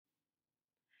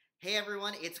Hey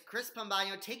everyone, it's Chris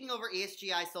Pombonyo taking over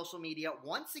ESGI social media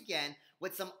once again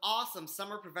with some awesome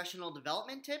summer professional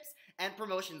development tips and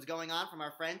promotions going on from our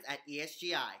friends at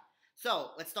ESGI.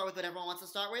 So let's start with what everyone wants to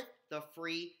start with, the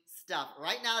free stuff.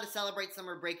 Right now to celebrate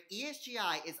summer break,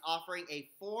 ESGI is offering a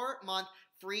 4-month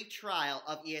free trial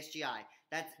of ESGI.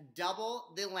 That's double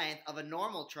the length of a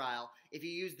normal trial if you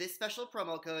use this special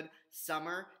promo code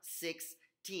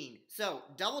SUMMER16. So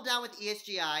double down with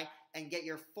ESGI and get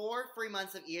your 4 free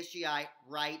months of ESGI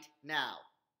right now.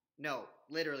 No,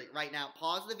 literally right now.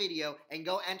 Pause the video and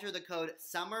go enter the code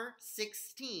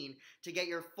SUMMER16 to get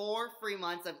your 4 free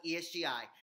months of ESGI.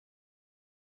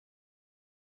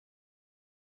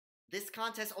 This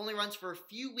contest only runs for a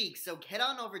few weeks, so head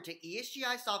on over to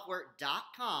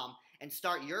esgisoftware.com and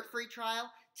start your free trial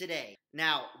today.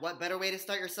 Now, what better way to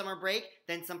start your summer break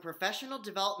than some professional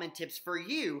development tips for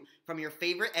you from your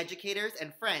favorite educators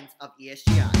and friends of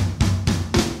ESGI.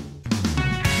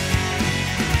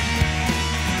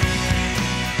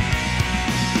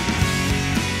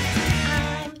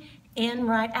 In,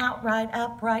 right out, right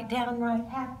up, right down, right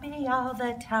happy all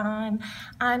the time.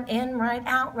 I'm in, right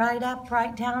out, right up,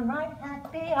 right down, right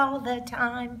happy all the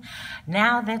time.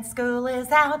 Now that school is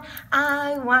out,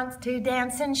 I want to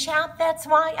dance and shout. That's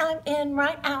why I'm in,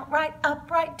 right out, right up,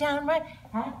 right down, right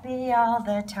happy all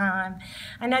the time.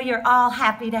 I know you're all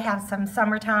happy to have some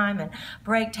summertime and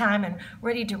break time and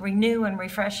ready to renew and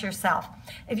refresh yourself.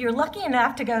 If you're lucky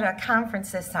enough to go to a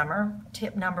conference this summer,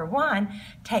 tip number 1,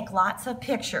 take lots of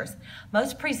pictures.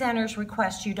 Most presenters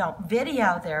request you don't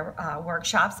video their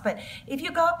workshops, but if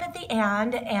you go up at the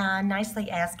end and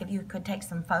nicely ask if you could take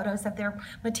some photos of their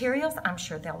materials, I'm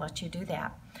sure they'll let you do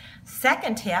that.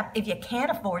 Second tip, if you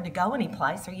can't afford to go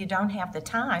anyplace or you don't have the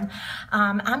time,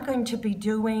 I'm going to be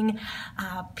doing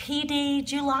PD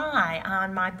July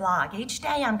on my blog. Each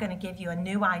day I'm going to give you a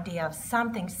new idea of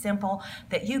something simple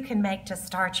that you can make to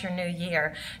start your new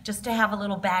year, just to have a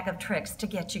little bag of tricks to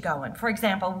get you going. For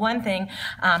example, one thing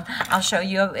I'll show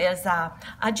you is a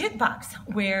jukebox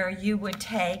where you would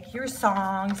take your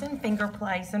songs and finger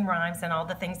plays and rhymes and all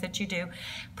the things that you do,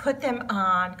 put them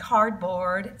on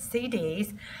cardboard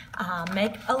CDs,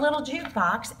 make a little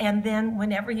jukebox, and then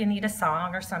whenever you need a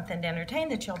song or something to entertain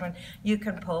the children, you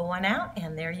can pull one out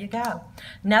and there you go.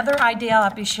 Another idea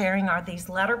I'll be sharing are these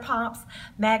letter pops,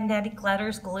 magnetic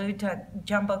letters glued to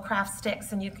jumbo craft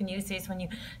sticks, and you can use these when you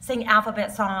sing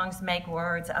alphabet songs, make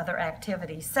words, other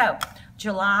activities. So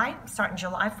starting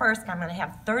July 1st, I'm going to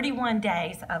have 31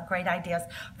 days of great ideas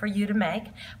for you to make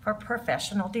for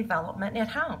professional development at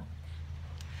home.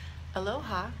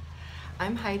 Aloha,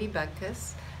 I'm Heidi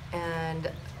Butkus, and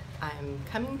I'm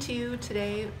coming to you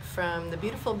today from the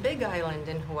beautiful Big Island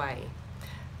in Hawaii.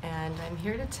 And I'm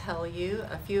here to tell you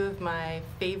a few of my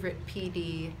favorite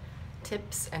PD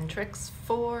tips and tricks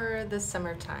for the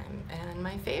summertime. And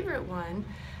my favorite one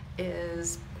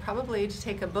is probably to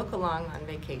take a book along on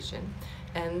vacation.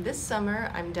 And this summer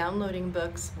I'm downloading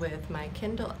books with my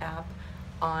Kindle app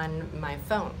on my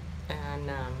phone.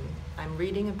 And I'm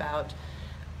reading about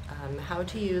how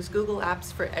to use Google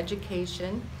Apps for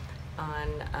education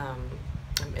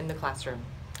in the classroom.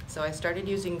 So I started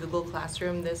using Google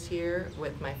Classroom this year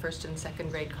with my 1st and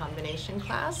 2nd grade combination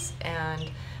class,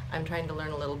 and I'm trying to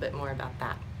learn a little bit more about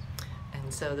that.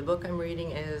 And so the book I'm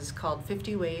reading is called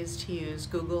 50 Ways to Use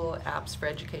Google Apps for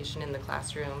Education in the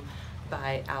Classroom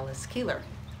by Alice Keeler.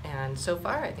 And so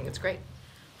far, I think it's great.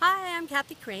 Hi, I'm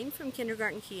Kathy Crane from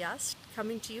Kindergarten Kiosk,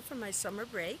 coming to you from my summer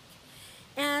break.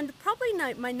 And probably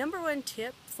my number 1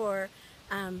 tip for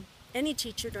any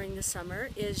teacher during the summer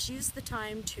is use the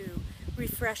time to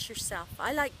refresh yourself.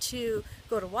 I like to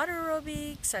go to water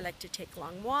aerobics, I like to take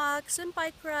long walks and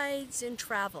bike rides and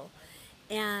travel.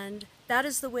 And that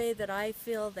is the way that I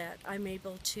feel that I'm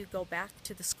able to go back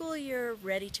to the school year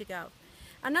ready to go.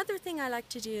 Another thing I like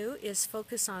to do is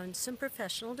focus on some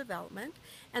professional development.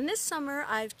 And this summer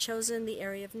I've chosen the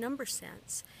area of number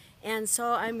sense. And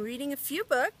so I'm reading a few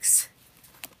books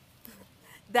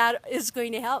that is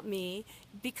going to help me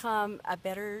become a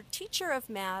better teacher of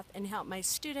math and help my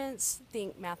students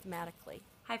think mathematically.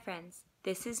 Hi friends,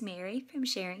 this is Mary from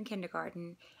Sharing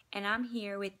Kindergarten, and I'm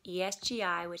here with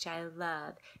ESGI, which I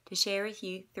love, to share with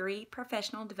you 3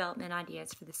 professional development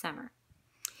ideas for the summer.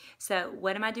 So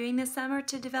what am I doing this summer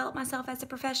to develop myself as a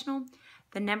professional?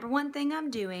 The number 1 thing I'm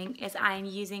doing is I am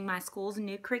using my school's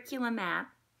new curriculum app,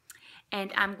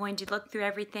 and I'm going to look through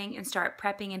everything and start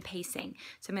prepping and pacing.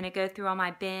 So I'm going to go through all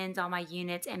my bins, all my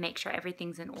units, and make sure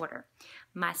everything's in order.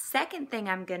 My second thing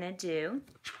I'm going to do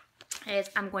is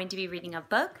I'm going to be reading a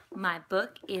book. My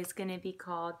book is going to be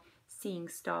called Seeing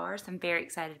Stars. I'm very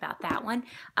excited about that one.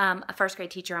 A first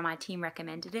grade teacher on my team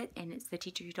recommended it, and it's the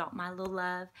teacher who taught my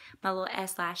little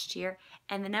S last year.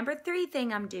 And the number 3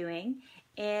 thing I'm doing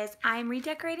is I'm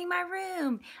redecorating my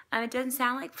room. It doesn't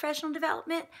sound like professional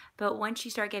development, but once you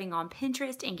start getting on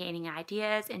Pinterest and gaining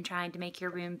ideas and trying to make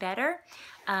your room better,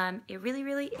 it really,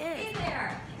 really is. Hey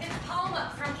there, it's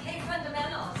Palma from K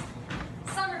Fundamentals.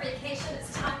 Summer vacation,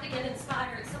 it's time to get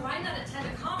inspired, so why not attend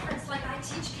a conference like I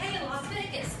Teach K in Las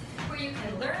Vegas, where you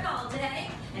can learn all day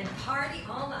and party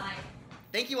all night.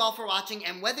 Thank you all for watching,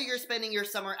 and whether you're spending your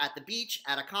summer at the beach,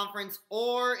 at a conference,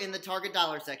 or in the Target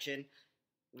dollar section,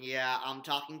 yeah, I'm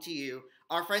talking to you.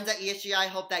 Our friends at ESGI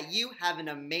hope that you have an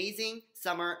amazing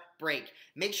summer break.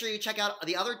 Make sure you check out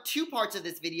the other 2 parts of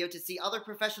this video to see other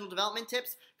professional development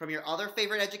tips from your other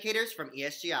favorite educators from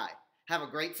ESGI. Have a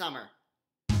great summer.